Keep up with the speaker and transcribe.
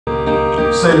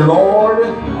Say, Lord,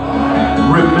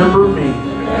 remember me.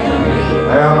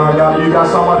 And I got, you got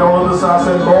somebody on the other side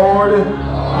saying, Lord,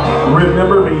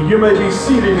 remember me. You may be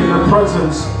seated in the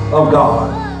presence of God.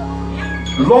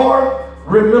 Lord,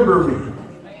 remember me.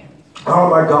 Oh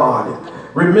my God.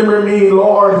 Remember me,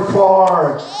 Lord,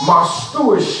 for my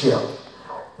stewardship.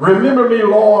 Remember me,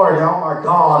 Lord, oh my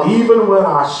God, even when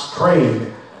I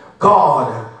strayed.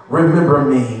 God, remember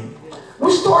me. We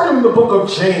started in the book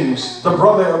of James, the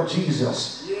brother of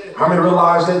Jesus. How many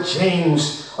realize that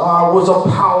James was a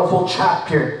powerful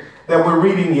chapter that we're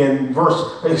reading in?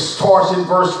 It starts in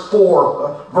verse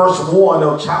 4, verse 1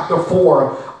 of chapter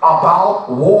 4,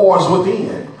 about wars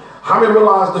within. How many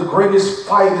realize the greatest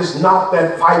fight is not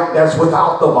that fight that's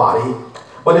without the body,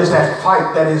 but it's that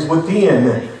fight that is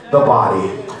within the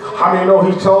body? How many know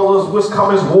he told us which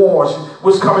come as wars,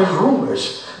 which come as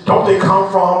rumors? Don't they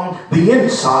come from the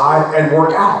inside and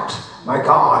work out? My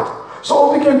God.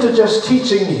 So we begin to just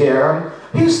teaching here.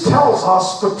 He tells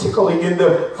us, particularly in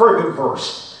the first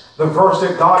verse, the verse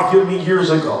that God gave me years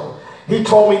ago. He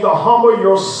told me to humble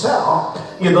yourself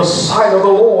in the sight of the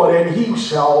Lord, and he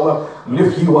shall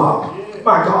lift you up.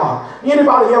 My God.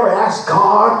 Anybody ever ask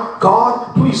God,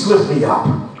 God, please lift me up?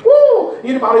 Woo!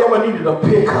 Anybody ever needed a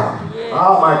pickup?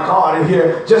 Oh my God, in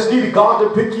here, just needed God to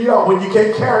pick you up when you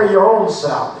can't carry your own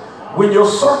self. When your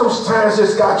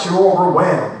circumstances got you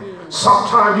overwhelmed.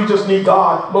 Sometimes you just need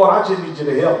God. Lord, I just need you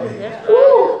to help me.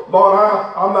 Woo! Lord,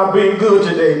 I'm not being good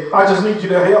today. I just need you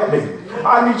to help me.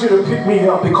 I need you to pick me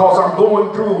up because I'm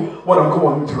going through what I'm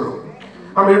going through.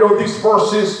 I mean, you know, these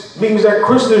verses means that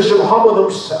Christians should humble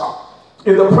themselves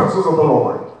in the presence of the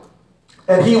Lord,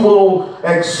 and he will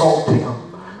exalt them.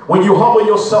 When you humble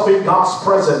yourself in God's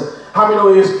presence, how many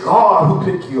know it's God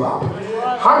who picked you up?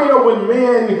 How many know when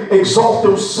men exalt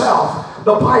themselves,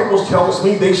 the Bible tells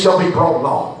me they shall be brought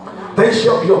low. They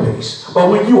shall be abased. But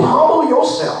when you humble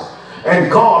yourself,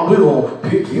 and God will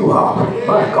pick you up.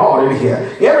 My God, in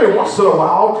here. Every once in a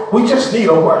while, we just need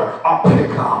a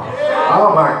pickup.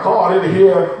 Oh my God, in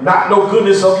here. Not no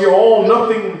goodness of your own.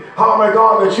 Nothing, oh my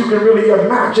God, that you can really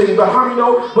imagine. But how many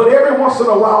know? But every once in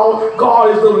a while,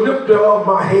 God is the lifter of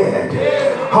my head.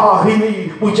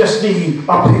 We just need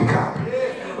a pickup.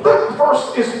 That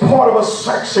verse is part of a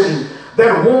section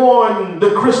that warned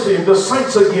the Christian, the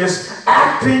saints, against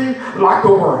acting like the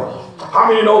world. How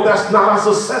many know that's not a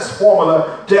success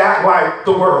formula to act like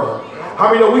the world? How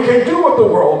many know we can't do what the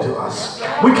world does?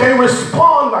 We can't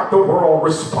respond like the world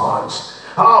responds.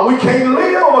 We can't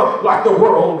live like the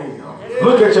world lives.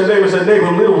 Look at your neighbor and say,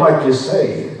 neighbor, live like you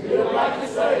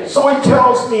say. So he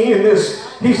tells me in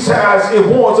this, he says it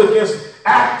warns against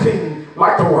acting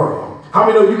like the world. How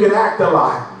many know you can act a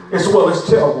lie as well as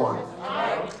tell one?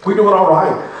 We're doing all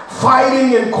right.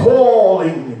 Fighting and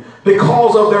quarreling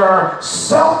because of their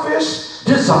selfish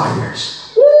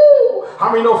desires. Woo!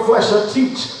 How many know flesh will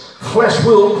teach, flesh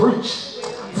will preach,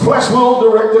 flesh will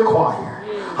direct the choir.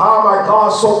 Oh my God,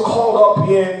 so caught up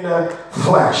in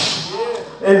flesh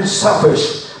and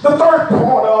selfish. The third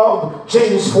part of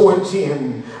James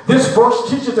 4:10. This verse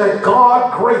teaches that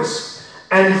God, grace,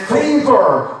 and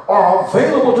favor are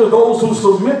available to those who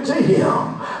submit to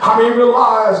him. How many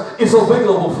realize it's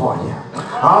available for you?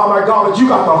 Oh my God, but you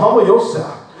got to humble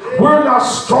yourself. We're not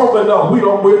strong enough.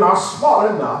 We're not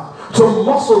smart enough to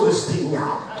muscle this thing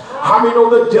out. How many know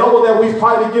the devil that we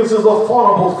fight against is a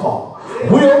formidable foe?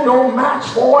 We're no match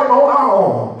for him on our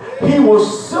own. He will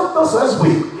sift us as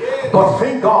wheat. But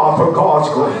thank God for God's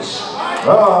grace.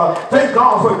 Thank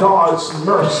God for God's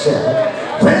mercy.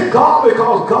 Thank God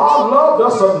because God loved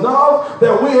us enough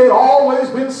that we ain't always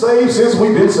been saved since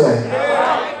we've been saved.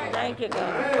 Thank you,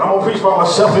 God. I'm going to preach by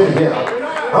myself in here.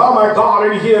 Oh my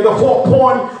God, in here, the fourth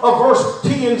point of verse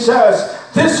 10 says,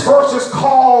 this verse is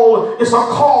it's a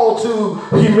call to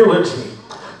humility.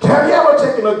 Have you ever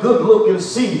taken a good look and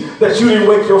see that you didn't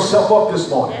wake yourself up this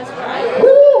morning? That's right.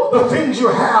 Woo, the things you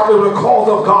have are because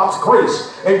of God's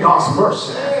grace and God's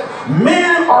mercy.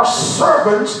 Men are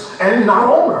servants and not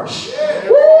owners.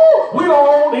 Woo, we don't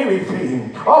own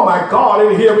anything. Oh my God,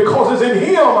 in here, because it's in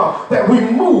him that we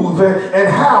move and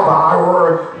have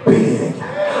our being.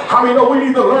 How many know we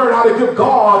need to learn how to give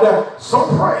God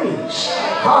some praise?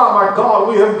 Oh my God,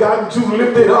 we have gotten too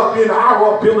lifted up in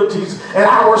our abilities and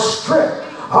our strength.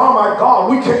 Oh my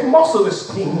God, we can't muscle this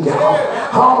thing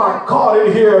out. Oh my God,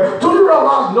 in here, do you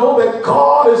realize, know that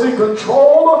God is in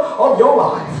control of your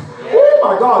life? Oh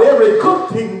my God, every good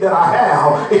thing that I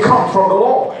have, it comes from the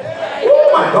Lord.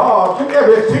 Oh my God,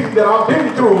 everything that I've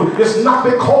been through is not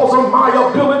because of my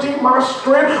ability, my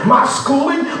strength, my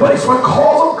schooling, but it's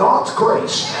because of God's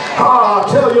grace. I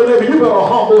tell you, neighbor, you better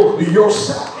humble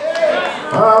yourself.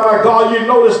 Oh my God, you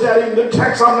notice that in the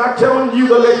text, I'm not telling you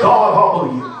to let God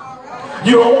humble you.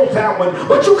 You don't want that one,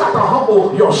 but you got to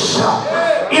humble yourself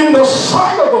in the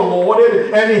sight of the Lord,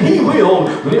 and He will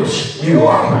lift you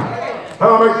up.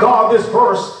 Oh my God, this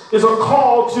verse is a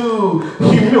call to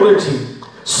humility,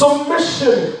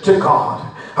 submission to God.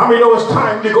 How many know it's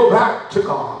time to go back to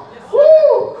God?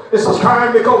 Woo! It's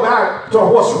time to go back to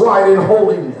what's right in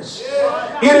holiness.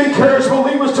 It encourages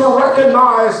believers to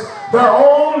recognize their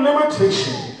own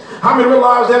limitation. How many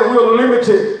realize that we're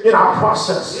limited in our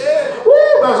process? Woo!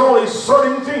 There's only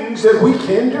certain things that we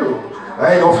can do.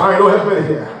 I ain't gonna find no help in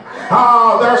here. There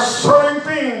are certain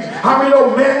things. How many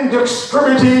know man's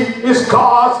extremity is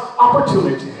God's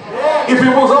opportunity? If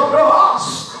it was up to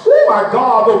us, oh my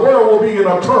God, the world will be in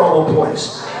a terrible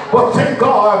place. But thank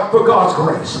God for God's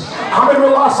grace. How many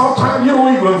realize sometimes you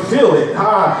don't even feel it?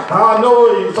 I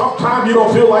know sometimes you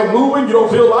don't feel like moving, you don't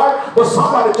feel like, but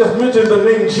somebody just mentioned the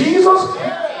name Jesus,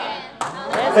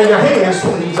 and your hands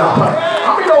swings out.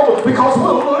 How many know? Because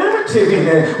we're limited in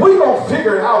it. We don't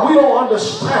figure it out. We don't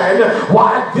understand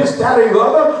why this, that, and the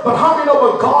other. But how many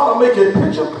know? But God will make it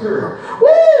picture clear.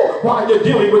 Woo! Why you're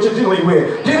dealing with what you're dealing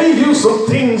with. Did He use some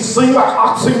things seem like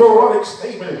oxymoronic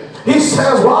statement? He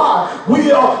says, why?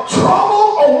 We are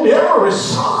troubled on every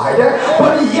side,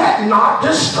 but yet not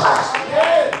distressed.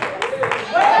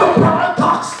 The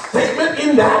paradox statement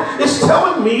in that is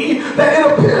telling me that it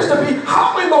appears to be,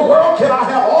 how in the world can I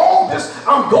have all this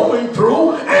I'm going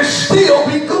through and still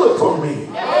be good for me?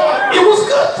 It was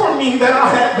good for me that I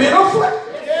had been afflicted.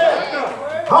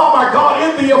 Oh my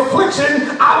God, in the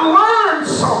affliction, I learned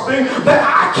something that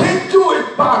I can't do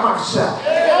it by myself.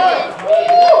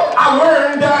 I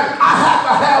learned that I have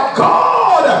to have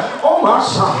God on my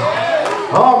side.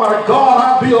 Oh my God,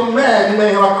 I'd be a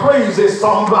madman, a crazy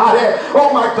somebody.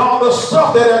 Oh my God, the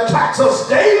stuff that attacks us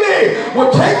daily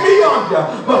will take me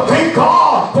under. But thank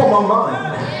God for my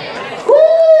mind.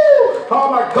 Woo! Oh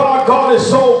my God, God is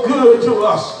so good to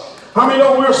us. How many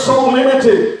know we're so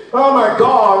limited? Oh my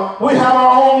God, we have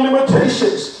our own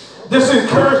limitations. This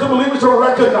encourages the believers to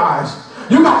recognize.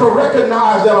 You got to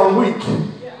recognize that I'm weak.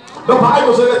 The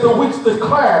Bible says that the weak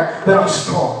declare that I'm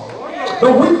strong.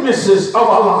 The weaknesses of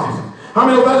our life. How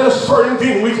many know that there's certain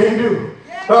things we can't do?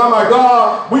 Oh my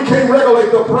God, we can't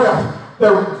regulate the breath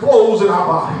that flows in our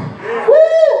body.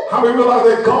 Woo! How many realize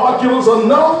that God gives us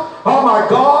enough? Oh my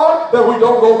God, that we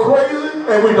don't go crazy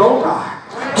and we don't die.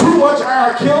 Too much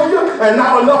air kill you, and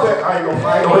not enough air. I ain't gonna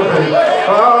find no anything.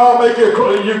 I'll make you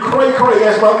cray,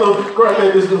 as my little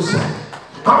grandbabies do say.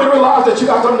 How many realize that you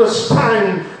got to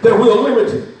understand that we're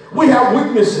limited? We have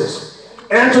weaknesses,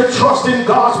 and to trust in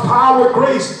God's power and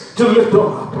grace to lift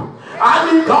them up.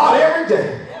 I need God every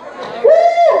day.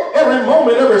 Woo! Every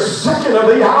moment, every second of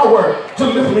the hour to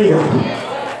lift me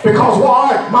up. Because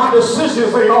why? My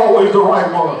decisions ain't always the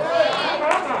right one.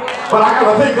 But I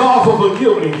got to thank God for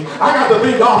forgiving. I got to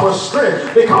thank God for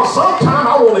strength. Because sometimes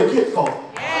I want to get folk.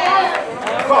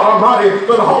 God Almighty,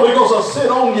 but the Holy Ghost will sit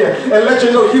on you and let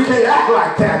you know you can't act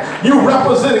like that. You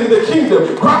representing the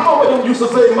kingdom. Grandmama them used to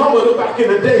say, Mama, back in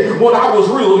the day when I was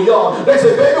real young, they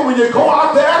said, baby, when you go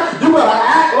out there, you better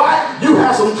act like you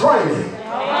have some training.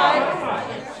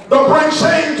 Don't bring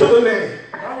shame to the name.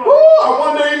 Ooh, I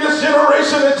wonder in this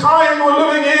generation, the time we're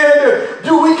living in,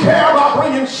 do we care about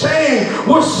bringing shame?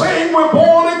 We're saying we're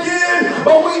born again,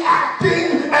 but we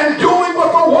acting and doing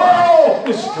what the world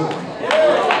is doing.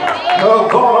 Oh,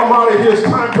 God Almighty, it's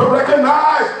time to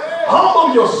recognize,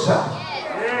 humble yourself.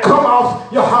 Come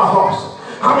off your high horse.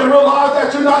 How many realize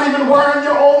that you're not even wearing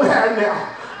your own hair now,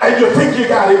 and you think you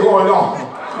got it going on?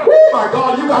 Oh my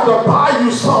God, you got to buy you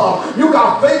some. You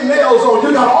got fake nails on.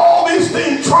 You got all these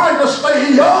things trying to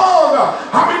stay young.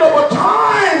 How many know what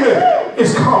time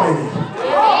is coming?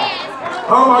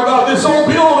 Oh my God, this old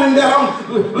building that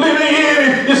I'm living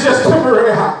in is just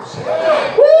temporary house.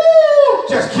 Woo!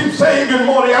 Just keep saying good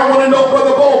morning. I want to know,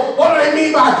 Brother Bo, what do they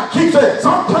mean by keep saying?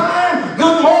 Sometimes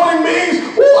good morning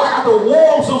means, woo, I got to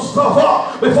warm some stuff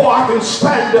up before I can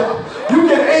stand up. You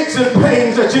get aches and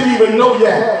pains that you didn't even know you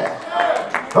had.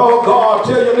 Oh God,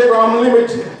 tell your neighbor I'm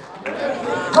limited.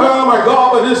 Oh my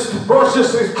God, but this verse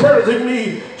is encouraging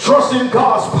me, trust in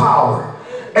God's power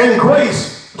and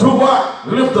grace to what?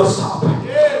 Lift us up.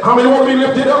 How many want to be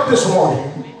lifted up this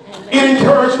morning? It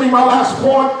encouraged me, my last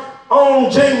point, on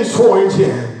James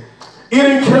 4:10. It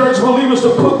encouraged believers to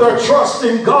put their trust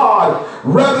in God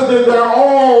rather than their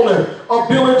own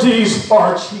abilities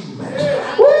or achievements.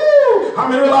 How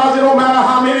many realize it don't matter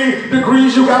how many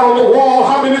degrees you got on the wall,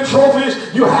 how many trophies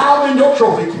you have in your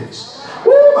trophy case.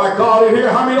 Woo, my God, in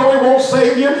here, how many know it won't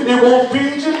save you, it won't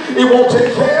feed you, it won't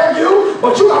take care of you,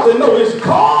 but you have to know it's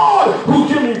God who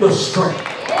gives you the strength.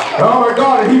 Oh my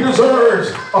God, and he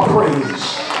deserves a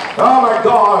praise. Oh my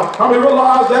God, how many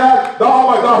realize that? Oh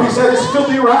my God, he said it's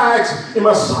filthy rags in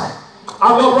my sight.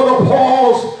 I love Brother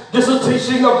Paul's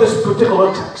dissertation of this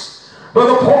particular text.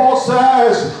 Brother Paul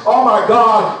says, oh my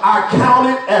God, I count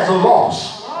it as a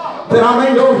loss that I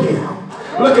may know him.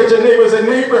 Look at your neighbor and say,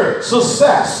 neighbor,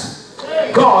 success,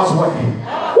 God's way.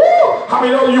 Woo! How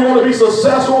many know you want to be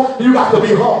successful? You got to be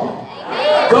humble.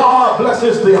 God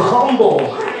blesses the humble.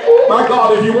 My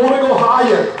God, if you want to go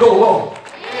higher, go low.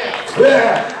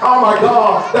 Yeah, oh my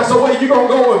God, that's the way you're going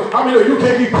to go. I mean, you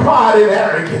can't be pride and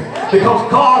arrogant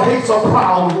because God hates a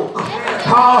proud look.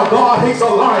 God hates a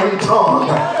lying tongue.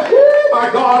 Oh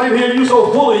my God, in here you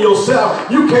so full of yourself,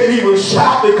 you can't even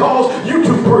shout because you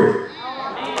too pretty.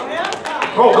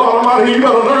 Oh God, I'm out here, you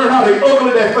got to learn how to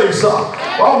ugly that face up.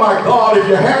 Oh my God, if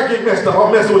your hair get messed up,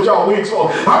 I'm messing with y'all wigs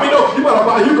for. I mean, no, you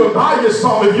can buy you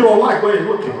some if you don't like where it's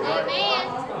looking.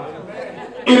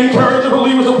 It encourages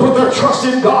believers to put their trust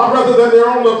in God rather than their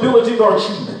own abilities or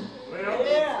achievement.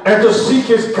 And to seek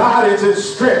his guidance and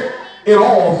strength in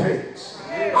all things.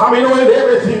 How many know in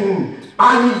everything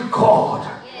I need God?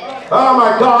 Oh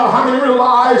my God, how many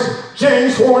realize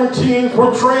James 4:10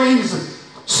 portrays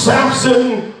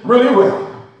Samson really well?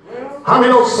 How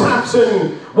many know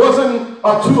Samson wasn't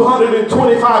a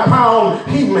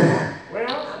 225-pound he-man?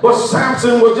 But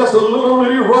Samson was just a little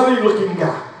bitty ruddy looking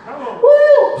guy.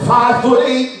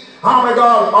 5'8", oh my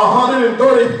God,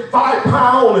 135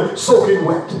 pounds soaking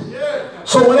wet.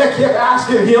 So when they kept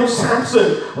asking him,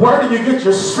 Samson, where do you get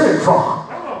your strength from?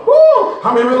 Woo!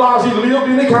 How many realize he lived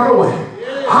any kind of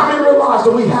way? How many realize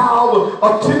that we have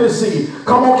a tendency?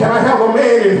 Come on, can I have a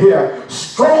man in here?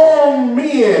 Strong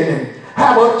men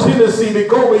have a tendency to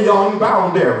go beyond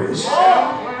boundaries.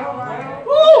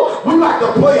 We like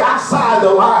to play outside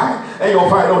the line. Ain't gonna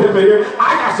find no hip in here.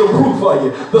 I got some proof for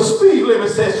you. The speed limit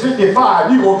says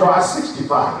 55. You gonna drive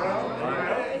 65.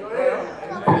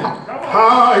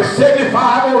 It's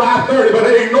 75 on I-30, but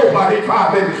there ain't nobody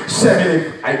driving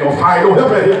 70. Ain't gonna find no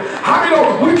hip in here. How many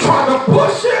know we try to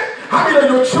push it? How many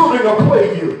of your children gonna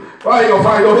play you? I ain't gonna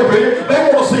find no hip in here. They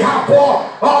want to see how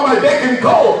far they can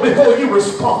go before you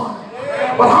respond.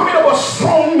 But how many of us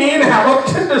strong men have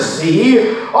a tendency,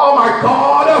 oh my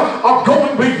God, of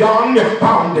going beyond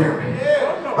boundary?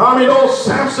 How many know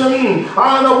Samson?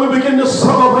 I know we begin to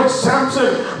celebrate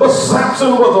Samson, but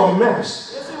Samson was a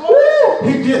mess. Woo!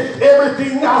 He did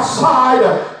everything outside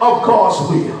of God's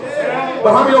will.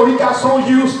 But how many know he got so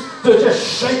used to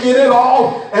just shaking it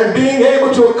off and being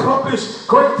able to accomplish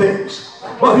great things?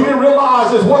 But he didn't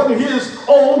realize it wasn't his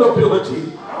own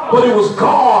ability, but it was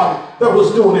God that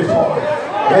was doing it for him.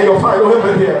 They ain't gonna find no him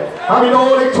in here. I mean,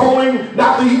 they told him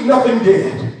not to eat nothing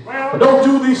dead. Don't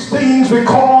do these things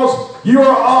because you're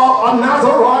a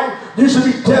Nazarite. You should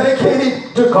be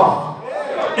dedicated to God.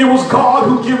 It was God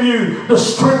who gave you the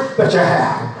strength that you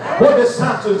have. What did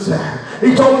Samson say?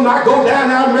 He told him not go down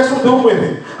there and mess with the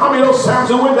women. How many know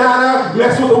Samson went down there and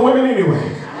messed with the women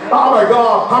anyway? Oh my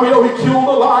God. How many know he killed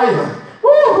a lion?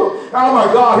 Woo! Oh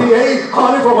my God, he ate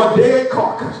honey from a dead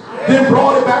carcass. Then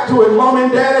brought it back to his mom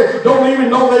and daddy. Don't even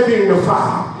know they're being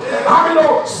defiled. How many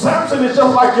know Samson is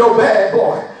just like your bad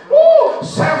boy? Woo!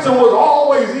 Samson was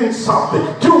always in something,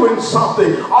 doing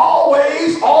something.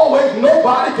 Always,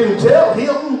 nobody can tell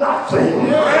him nothing.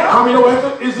 How many know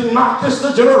is it not this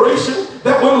the generation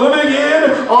that we're living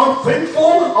in?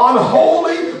 Unthankful,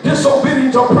 unholy,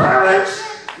 disobedient to parents.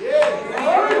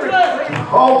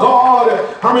 Oh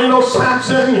God, how many know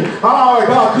Samson? Oh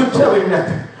God, couldn't tell him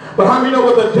nothing. But how many know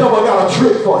what the devil got a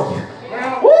trick for you?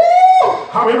 Woo!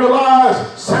 How many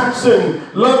realize Samson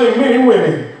loving many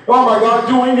women? Oh my God,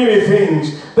 doing many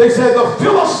things. They said the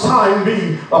Philistine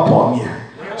be upon you.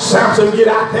 Samson get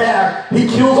out there, he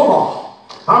kills them all.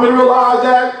 How many realize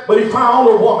that? But he found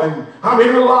a woman. How many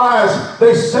realize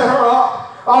they set her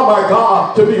up? Oh my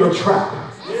God, to be a trap.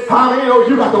 How many know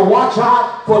you got to watch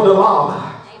out for Delilah?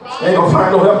 Ain't gonna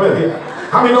find no help in here.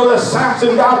 How many know that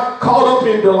Samson got caught up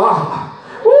in Delilah?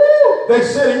 Woo! They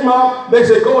set him up. They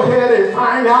said, go ahead and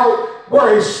find out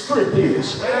where his strength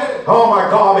is. Oh my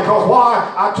God, because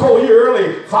why? I told you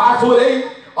earlier, 5'8",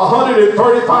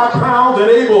 135 pounds, and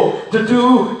able to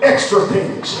do extra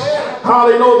things. How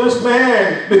they know this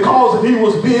man, because if he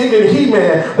was big and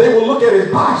he-man, they would look at his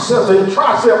biceps and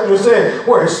triceps and say,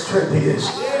 where his strength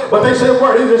is. But they said,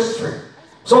 where is his strength?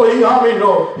 So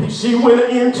she went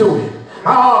into it.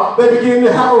 They began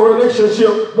to have a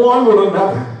relationship one with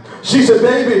another. She said,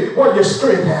 baby, where your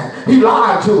strength at? He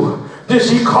lied to her. Then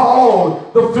she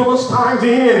called the Philistines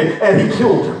in and he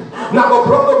killed him. Now the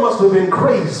brother must have been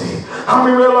crazy. How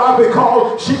many realize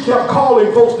because she kept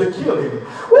calling folks to kill him?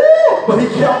 Woo! But he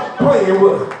kept playing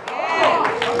with her.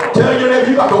 Tell your neighbor,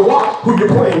 you got to watch who you're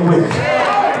playing with.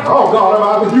 Oh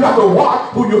God, you got to watch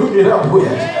who you hook it up with.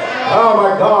 Oh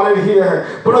my God, in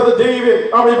here. Brother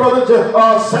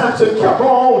Samson kept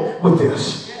on with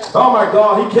this. Oh my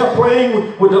God, he kept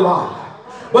playing with Delilah.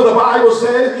 But the Bible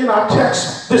says in our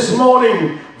text this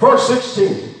morning, verse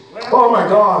 16, oh my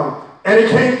God, and it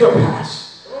came to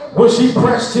pass, when she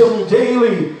pressed him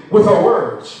daily with her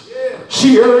words,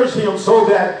 she urged him so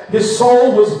that his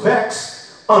soul was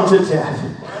vexed unto death.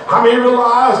 How many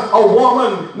realize a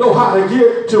woman know how to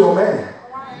get to a man?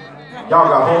 Y'all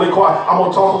got holy quiet. I'm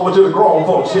going to talk over to the grown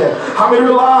folks here. How many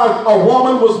realize a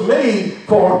woman was made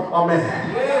for a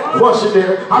man? Was she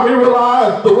there? How many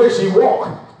realize the way she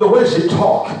walked, the way she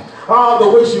talked,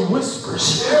 the way she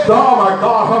whispers, oh my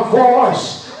God, her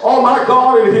voice, oh my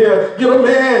God, in here, get a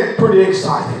man pretty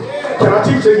excited. Can I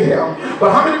teach him?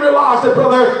 But how many realize that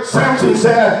Brother Samson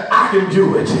said, I can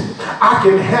do it. I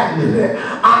can handle it.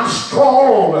 I'm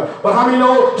strong. But how many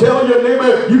know, tell your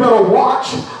neighbor, you better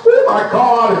watch. Oh my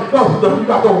God, you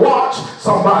got to watch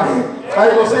somebody. I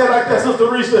ain't going to say it like that, Sister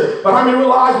Risa. But how many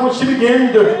realize when she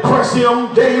began to press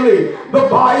him daily, the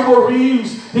Bible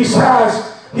reads, he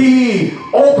says, he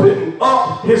opened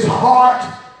up his heart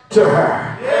to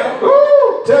her. Yeah.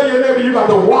 Ooh, tell your neighbor, you got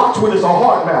to watch when it's a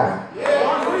heart matter.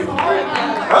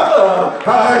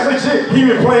 He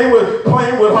been playing with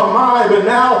her mind, but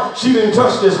now she didn't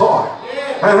touch his heart.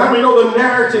 And how many know the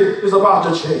narrative is about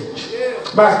to change?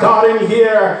 My God in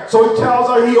here, so he tells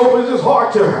her, he opens his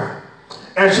heart to her.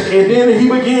 And then he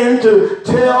began to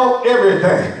tell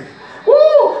everything.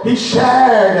 Woo! He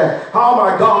shared, oh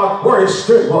my God, where his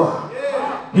strength was.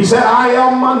 He said, I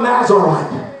am my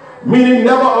Nazarite, meaning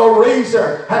never a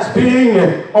razor has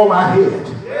been on my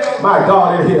head. My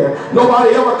God in here.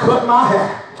 Nobody ever cut my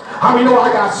hair. How many know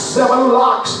I got 7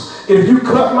 locks? If you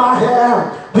cut my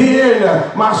hair,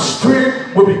 then my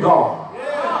strength will be gone.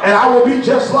 And I will be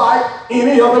just like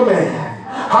any other man.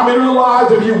 How many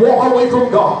realize if you walk away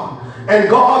from God and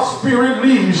God's Spirit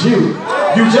leaves you,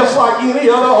 you just like any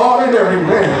other ordinary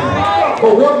man.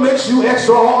 But what makes you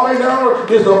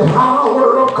extraordinary is the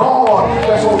power of God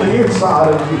that's on the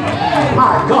inside of you.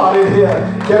 My God in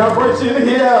here. Can I preach in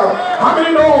here? How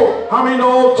many know? How many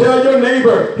know? Tell your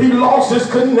neighbor he lost his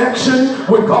connection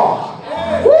with God.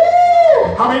 Woo!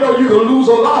 How many know you can lose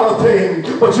a lot of things,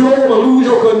 but you don't want to lose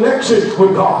your connection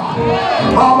with God?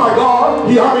 Oh my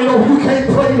God. How many know you can't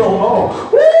pray no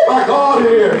more? Woo! My God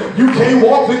here. You can't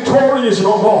walk victorious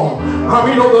no more. How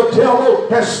many know the devil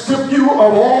has stripped you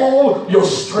of all your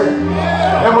strength?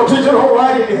 I'm going to teach it all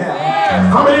right in here.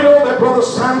 How many know that Brother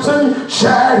Samson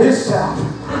shared himself?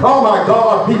 Oh my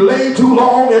God, he laid too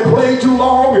long and played too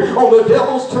long on the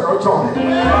devil's territory.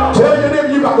 Tell your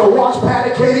neighbor you got to watch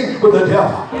panicating with the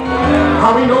devil.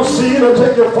 How many know sin will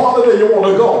take you farther than you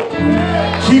want to go?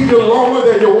 Keep you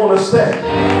longer than you want to stay.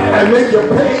 And make you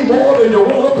pay more than you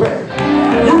want to pay.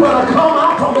 You better come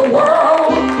out from the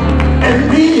world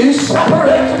and be ye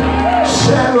separate,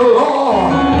 said the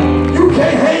Lord. You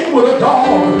can't hang with a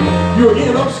dog. You'll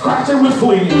end up scratching with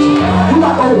fleas. You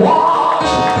got to watch,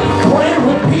 playing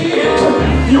with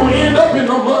pigs. You end up in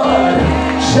the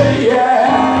mud. Say yeah.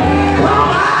 Come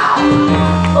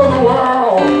out of the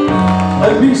world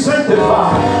and be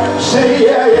sanctified. Say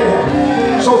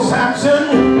yeah. So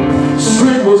Samson's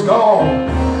strength was gone.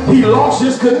 He lost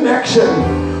his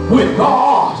connection with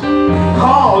God.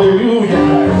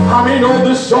 Hallelujah. How many know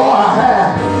this joy I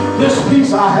have, this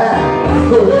peace I have,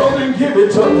 the world didn't give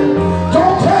it to me.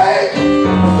 Don't take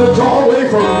the joy away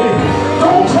from me.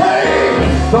 Don't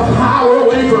take the power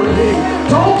away from me.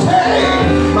 Don't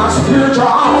take my spiritual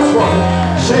eyes from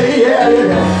me. Say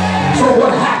yeah. So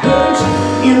what happens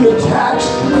in the text?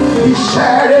 He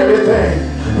shared everything.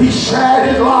 He shared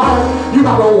his life. You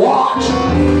got to watch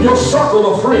your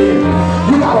circle of friends.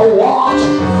 You got to watch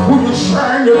who you're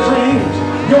sharing your dreams,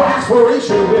 your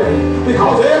aspiration with.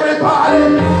 Because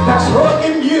everybody that's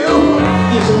hugging you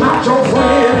is not your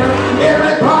friend.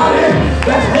 Everybody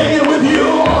that's hanging with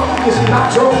you is not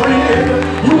your friend.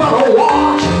 You got to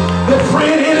watch the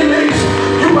friend enemies.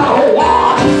 You got to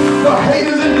watch the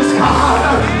haters in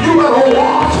disguise. You got to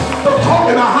watch the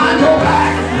talking behind your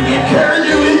back and carrying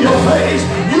you in your face.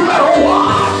 You better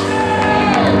watch.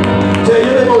 Tell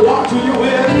you never watch who you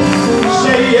with.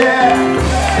 Say yeah.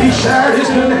 He shared his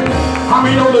connection. How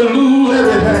many know to lose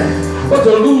everything? But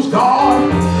to lose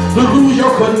God, to lose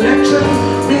your connection,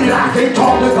 meaning I can't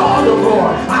talk to God no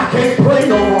more. I can't pray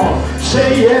no more.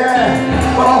 Say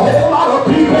yeah. But a whole lot of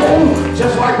people,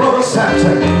 just like Brother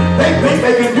Samson, they think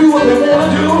they can do what they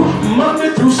want to do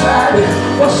Monday through Saturday.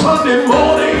 But Sunday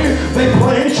morning, they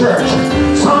play in church.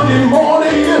 Sunday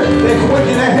morning, they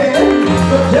quaking their head.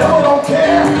 The devil don't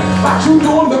care. about you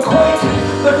doing the quake.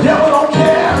 The devil don't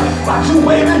care about you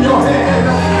waving your hand.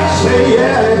 Say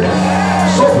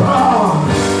yeah. So proud.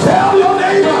 Tell your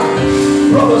neighbor,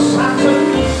 Brother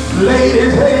Samson laid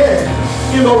his head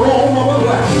in the room of a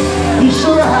lamb. He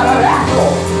should have had an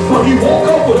apple, but he woke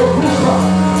up with a crucifer.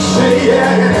 Say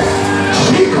yeah.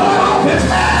 She cut off his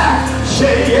hair.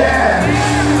 Say yeah.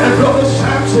 And Brother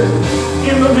Samson,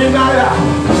 in the midnight hour,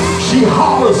 she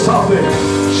hollered something.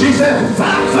 She said,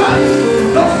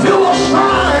 Samson, the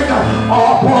Philistine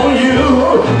upon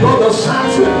you. Brother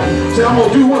Samson said, I'm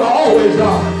going to do what I always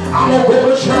done. I'm going to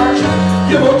go to church,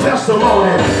 give a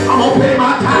testimony. I'm going to pay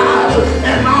my tithes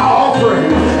and my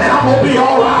offering, and I'm going to be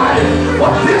all right.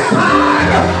 But this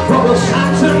time, Brother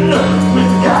Samson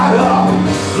got up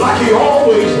like he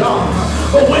always done.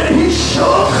 But when he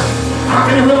shook, how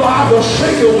many realized the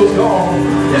shaking was gone?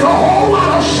 There's a whole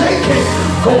lot of shaking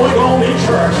going on in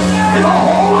church. There's a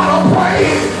whole lot of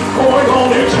praying going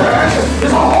on in church.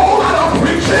 There's a whole lot of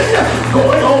preaching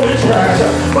going on in church.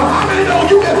 But how many know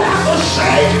you can have the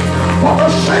shake, but the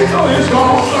shaker is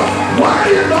gone?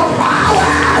 Where is the power?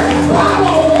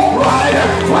 Power to walk right.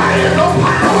 Where is the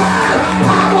power?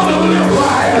 Power to live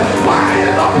right. Where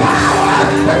is the power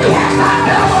to cast out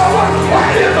devils?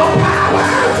 Where is the power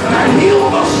to heal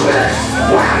the sick?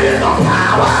 Where is the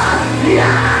power?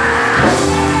 Yeah!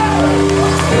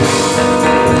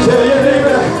 Tell your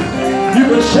neighbor, you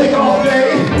can shake all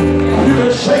day, you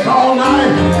can shake all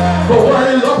night, but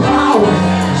where is the power?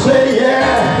 Say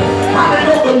yeah. How many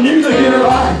know the music get it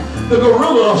right? The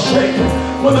gorilla will shake.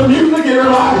 When the music get it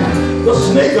right, the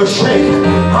snake will shake.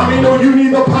 How many know you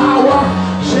need the power?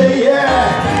 Say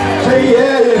yeah. Say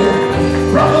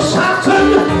yeah. Brother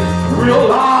Samson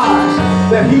realized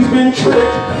that he's been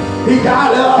tricked. He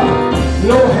got up,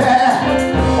 no hair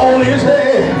on his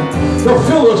head. The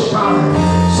Philistine.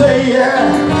 Say yeah.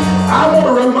 I want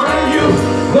to remind you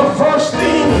the first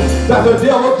thing that the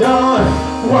devil done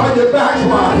while you're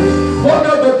backsliding. What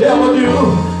does the devil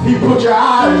do? He put your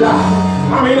eyes out.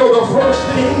 I mean, the first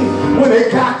thing when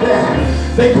they got there,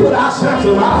 they put our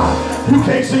Samson out. You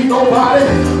can't see nobody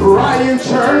right in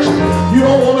church. You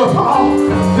don't want to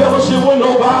fellowship with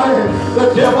nobody.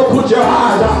 The devil put your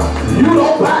eyes out. You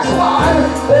don't backslide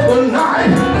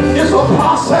overnight. It's a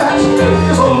process.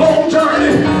 It's a long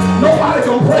journey. Nobody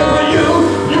can pray for you.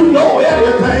 You know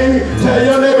everything. Tell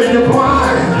your neighbor you're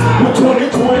blind. With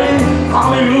 2020,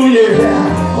 hallelujah.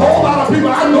 A whole lot of people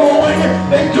I'm going,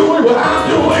 they doing what I'm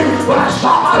doing, but I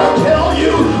somebody tell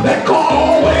you that God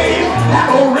always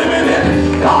have a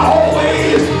remnant. God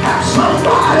always have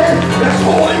somebody that's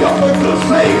holding up a good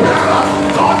Savior.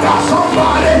 God got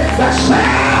somebody that's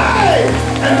saved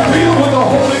and filled with the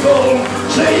Holy Ghost.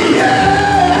 Say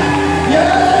yeah,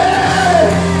 yeah.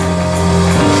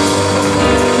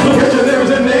 Look at your neighbor,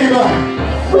 say neighbor,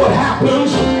 what happens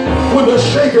when the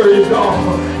shaker is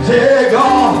gone? Say yeah,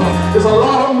 God, there's a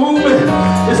lot of movement,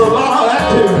 there's a lot of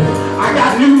activity. I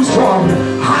got news for you.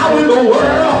 How in the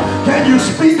world can you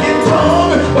speak in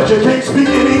tongues but you can't speak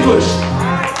in English?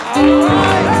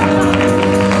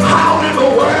 How in the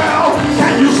world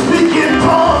can you speak in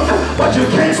tongues but you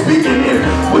can't speak in it?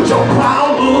 With your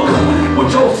proud look,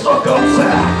 with your suck-up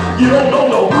self, you don't know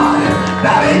nobody.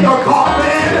 That ain't a God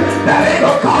man, that ain't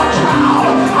a God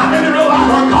child. I didn't realize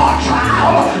a God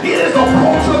child is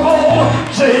approachable.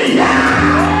 Say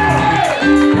yeah.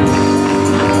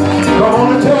 Come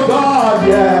on and tell God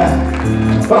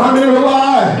yeah. But how many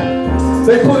realize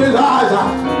they put his eyes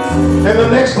out, and the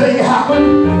next thing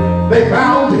happened, they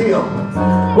bound him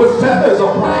with feathers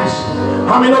of brass.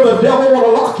 How many know the devil want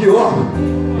to lock you up?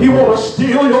 He want to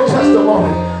steal your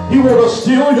testimony. He want to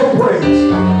steal your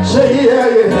praise. Say yeah,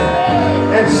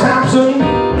 yeah. And Samson,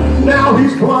 now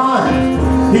he's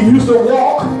blind. He used to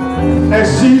walk and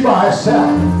see by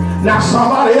himself. Now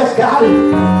somebody else got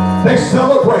him. They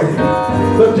celebrating.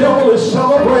 The devil is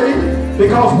celebrating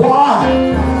because why?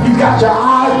 He's got your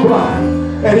eyes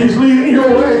blind and he's leading your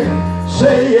way.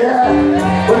 Say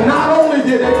yeah. But not only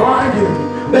did they blind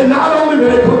him, not only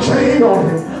did they put chain on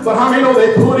him, but how many know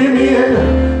they put him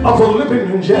in a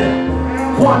Philippian jail?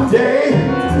 One day,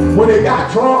 when they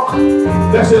got drunk,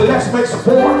 they said, let's make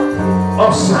sport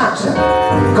of Samson,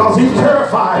 because he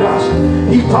terrified us.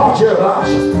 He tortured us.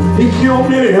 He killed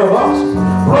many of us.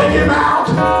 Bring him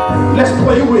out. Let's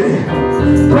play with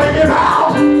him. Bring him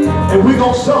out, and we're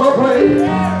going to celebrate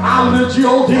our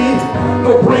little G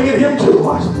for bringing him to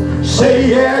us. Say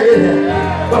yeah,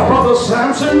 yeah. But Brother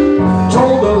Samson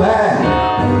told the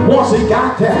lad, once he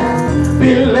got there,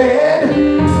 be led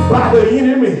by the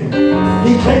enemy.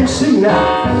 He can't see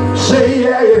now. Say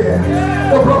yeah,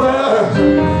 yeah. But brother,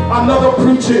 another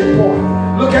preaching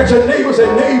point. Look at your neighbor, say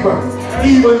neighbor,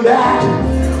 even that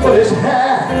but his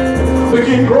hair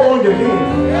began growing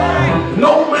again.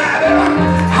 No matter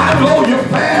how low you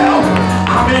fell,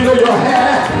 I mean, know your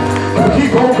hair will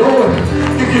keep on growing.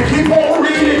 If you keep on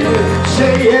reading,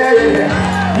 say yeah,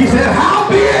 yeah. He said, how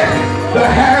big the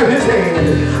hair of his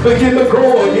head began to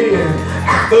grow again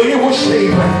after it was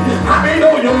shaven. I mean,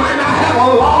 know you might not have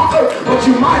a lock, but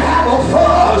you might have a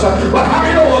fuzz. But how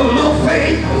many know a little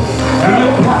faith, a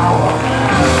little power?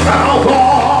 Oh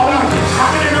God, how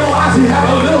many know as he had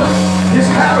a little, his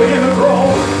hair began to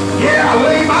grow? Yeah, I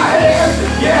laid my head.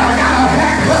 Yeah, I got a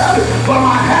haircut, but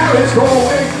my hair is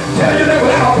growing. Tell you that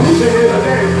without preaching here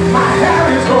today, my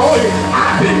hair is growing.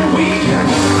 I've been weak.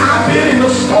 I've been in the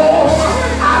storm.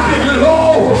 I've been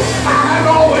low. I haven't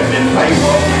always been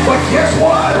faithful. But guess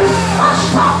what? I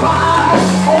stopped by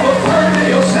on the 3rd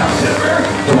day of September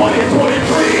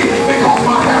 2023 because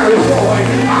my hair is growing.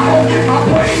 I'm going to get my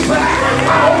praise back.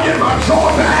 I'm going to get my joy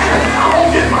back. I'm going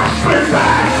to get my strength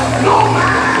back. No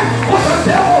matter what the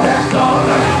devil has done.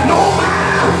 No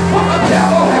matter what the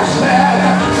devil has said.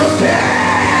 Today,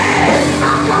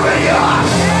 I'm coming up.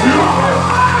 Lord,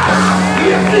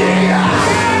 give me.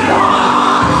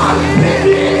 Lord, give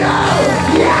me.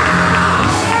 Yeah.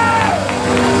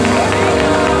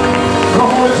 Come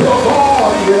on into a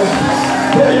God, yeah.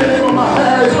 Tell your neighbor my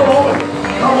hair is growing.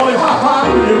 Come on and high five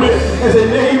with you and say,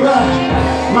 neighbor,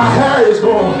 my hair is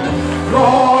growing.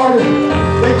 Lord,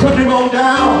 they took him on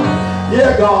down.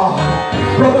 Yeah, God.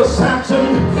 Brother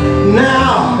Samson,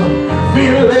 now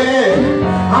being led.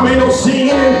 I mean, no seeing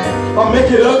it or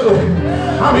make it ugly.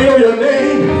 I mean, your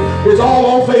name is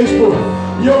all on Facebook.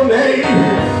 Your name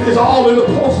is all in the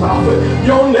post office.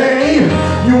 Your name,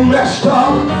 you messed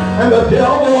up, and the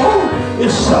devil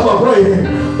is celebrating.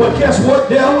 But guess what,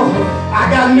 devil? I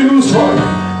got news for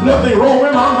you. Nothing wrong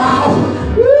with my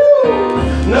mouth.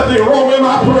 Woo! Nothing wrong with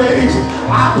my praise.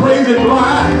 I praise it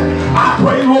blind. I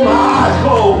praise with my eyes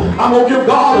closed. I'm going to give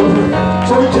God a.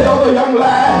 So he tells the young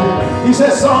lad, he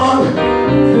says, son,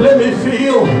 let me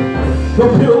feel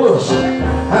the pillars.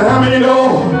 And how many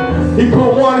know he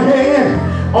put one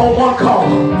hand on one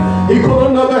collar. He put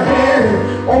another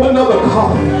hand on another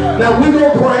collar. Now we're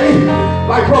going to pray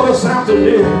like Brother Samson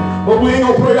did, but we ain't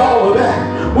going to pray all of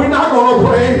that. We're not going to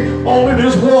pray only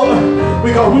this one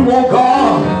because we want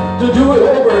God to do it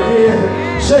over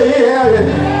again. Say,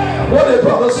 yeah. What did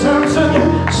Brother Samson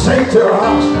say to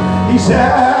us? He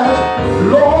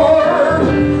says, Lord,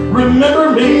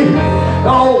 remember me.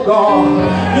 Oh God.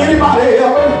 Anybody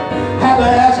ever have to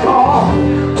ask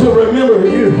God to remember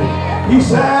you? He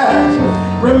says,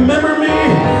 remember me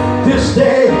this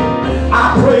day,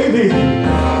 I pray thee.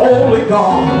 Holy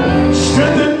God,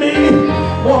 strengthen me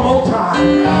one more time.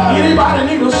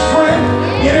 Anybody need a strength?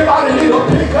 Anybody need a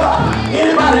pickup?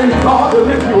 Anybody need God to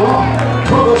lift you up?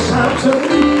 Brother Samson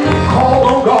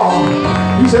called on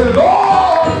God. He said,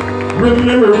 Lord,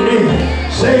 remember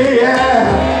me. Say,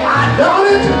 yeah, I done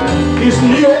it. It's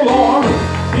me, oh Lord.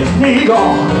 It's me,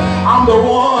 God. I'm the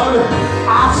one.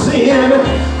 I sinned.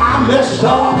 I messed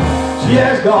up.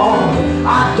 Yes, God.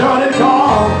 I done it,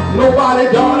 God.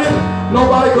 Nobody done it.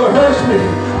 Nobody could hurt me.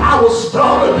 I was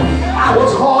stubborn. I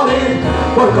was hard-headed.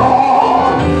 But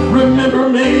God, remember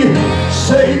me.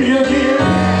 Save me again.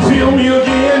 Fill me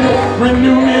again.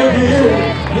 Renew me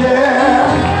again.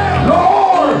 Yeah.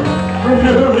 Lord,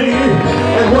 remember me.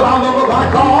 And what I love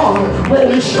about God,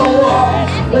 won't he show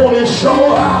up? Won't he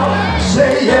show out?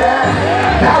 Say yeah.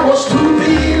 That was two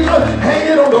thieves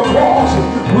hanging on the cross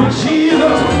with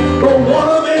Jesus. But one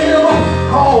of them,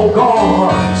 oh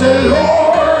God, said,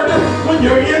 Lord, when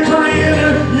you're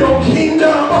entering your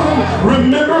kingdom,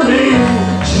 remember me.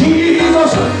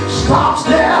 Jesus stops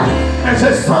there and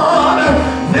says,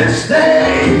 son, this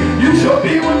day you shall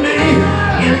be with me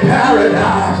in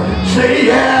paradise. Say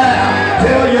yeah.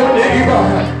 Tell your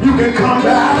neighbor you can come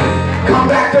back. Come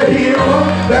back to him.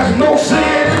 There's no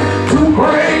sin too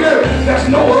great. There's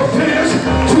no offense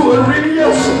too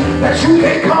egregious that you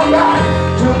can't come back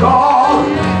to God.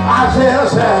 Isaiah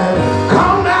said,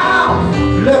 come now,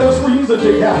 let us reason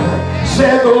together.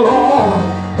 Said the Lord,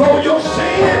 though your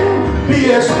sin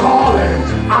be as scarlet,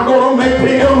 I'm going to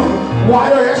make them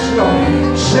whiter as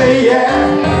snow. Say yeah.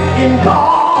 In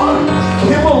God,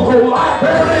 chemical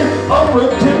library of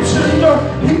redemption,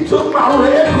 he took my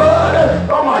red blood.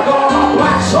 Oh my God, my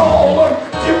black soul,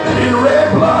 dipped it in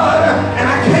red blood, and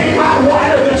I came out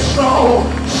whiter than snow.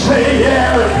 Say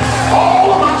yeah.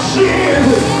 All of my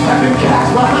sins have been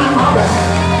cast behind my back.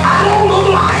 I don't look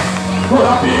like what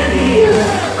I've been in.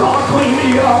 God clean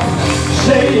me up.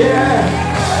 Say yeah.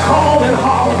 Come on and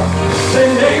holler. Say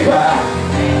neighbor,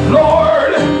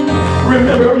 Lord,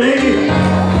 remember me.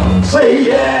 Say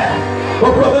yeah.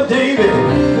 Well, Brother David,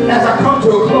 as I come to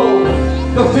a close,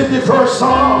 51st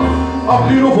Psalm, a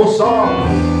beautiful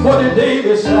psalm. What did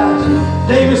David say?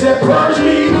 David said, purge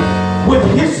me with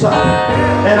hyssop,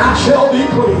 and I shall be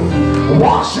clean.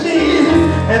 Wash me,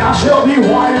 and I shall be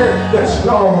whiter than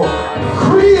snow.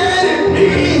 Create in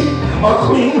me a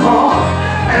clean heart,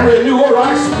 and renew a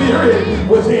right spirit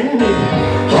within me.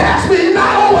 Cast me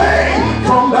not away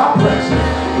from thy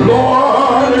presence.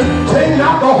 Lord, take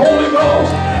not the Holy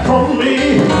Ghost from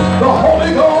me. The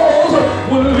Holy Ghost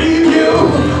will lead you.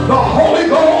 The Holy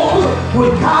Ghost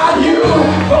will guide you.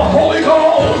 The Holy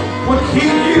Ghost will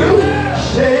keep you.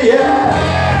 Say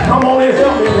yeah. Come on and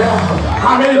help me now.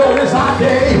 How many know it's our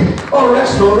day of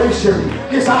restoration?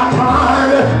 It's our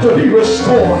time to be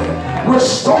restored.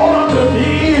 Restore unto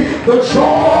me the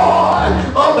joy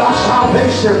of thy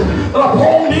salvation.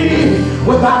 Upon me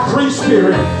with thy free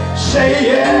spirit. Say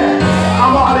yeah,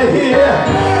 I'm out of here.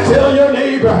 Tell your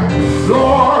neighbor,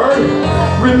 Lord,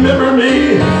 remember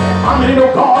me. How many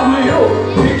know God will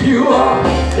pick you up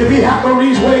if he have to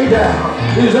reach way down?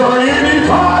 Is there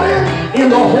anybody in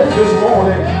the hope this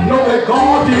morning know that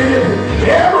God did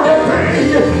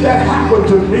everything that happened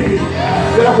to me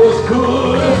that was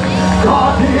good?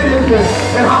 God did it,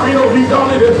 and how many know he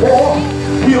done it before?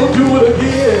 He'll do it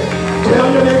again. Tell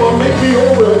your neighbor, make me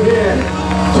over again.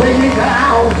 Take me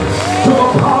down to the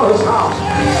Potter's house.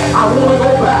 I want to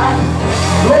go back.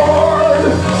 Lord,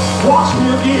 wash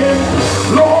me again.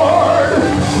 Lord,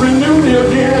 renew me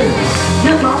again.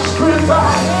 Give my strength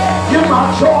back. Give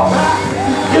my joy back.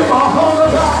 Give my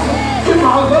hunger back. Give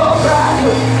my love back.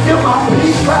 Give my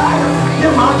peace back.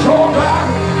 Give my joy back.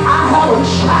 I haven't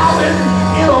shouted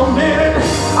in a minute.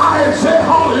 I ain't said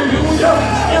hallelujah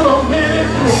in a minute.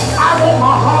 I want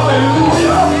my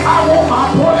hallelujah. I want my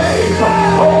praise.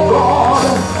 Oh God,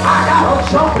 I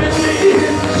gotta jump in me.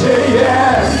 Say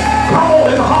yes. Come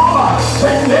on and holler.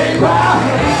 Say neighbor,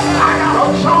 I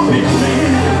gotta jump in me.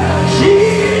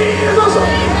 Jesus,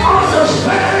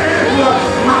 understand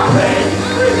my pain.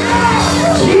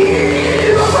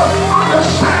 Jesus,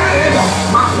 understand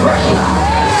my pressure.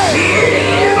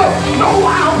 Jesus, know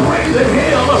why I'm praising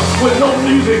him with no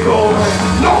music on.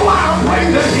 Know why I'm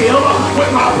praising him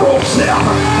with my broke self.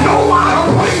 Know why I'm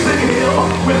praising him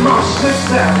with my sick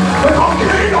self. Because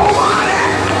can't nobody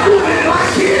do me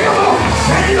like him.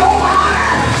 Ain't nobody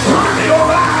turn me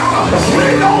around.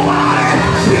 Ain't nobody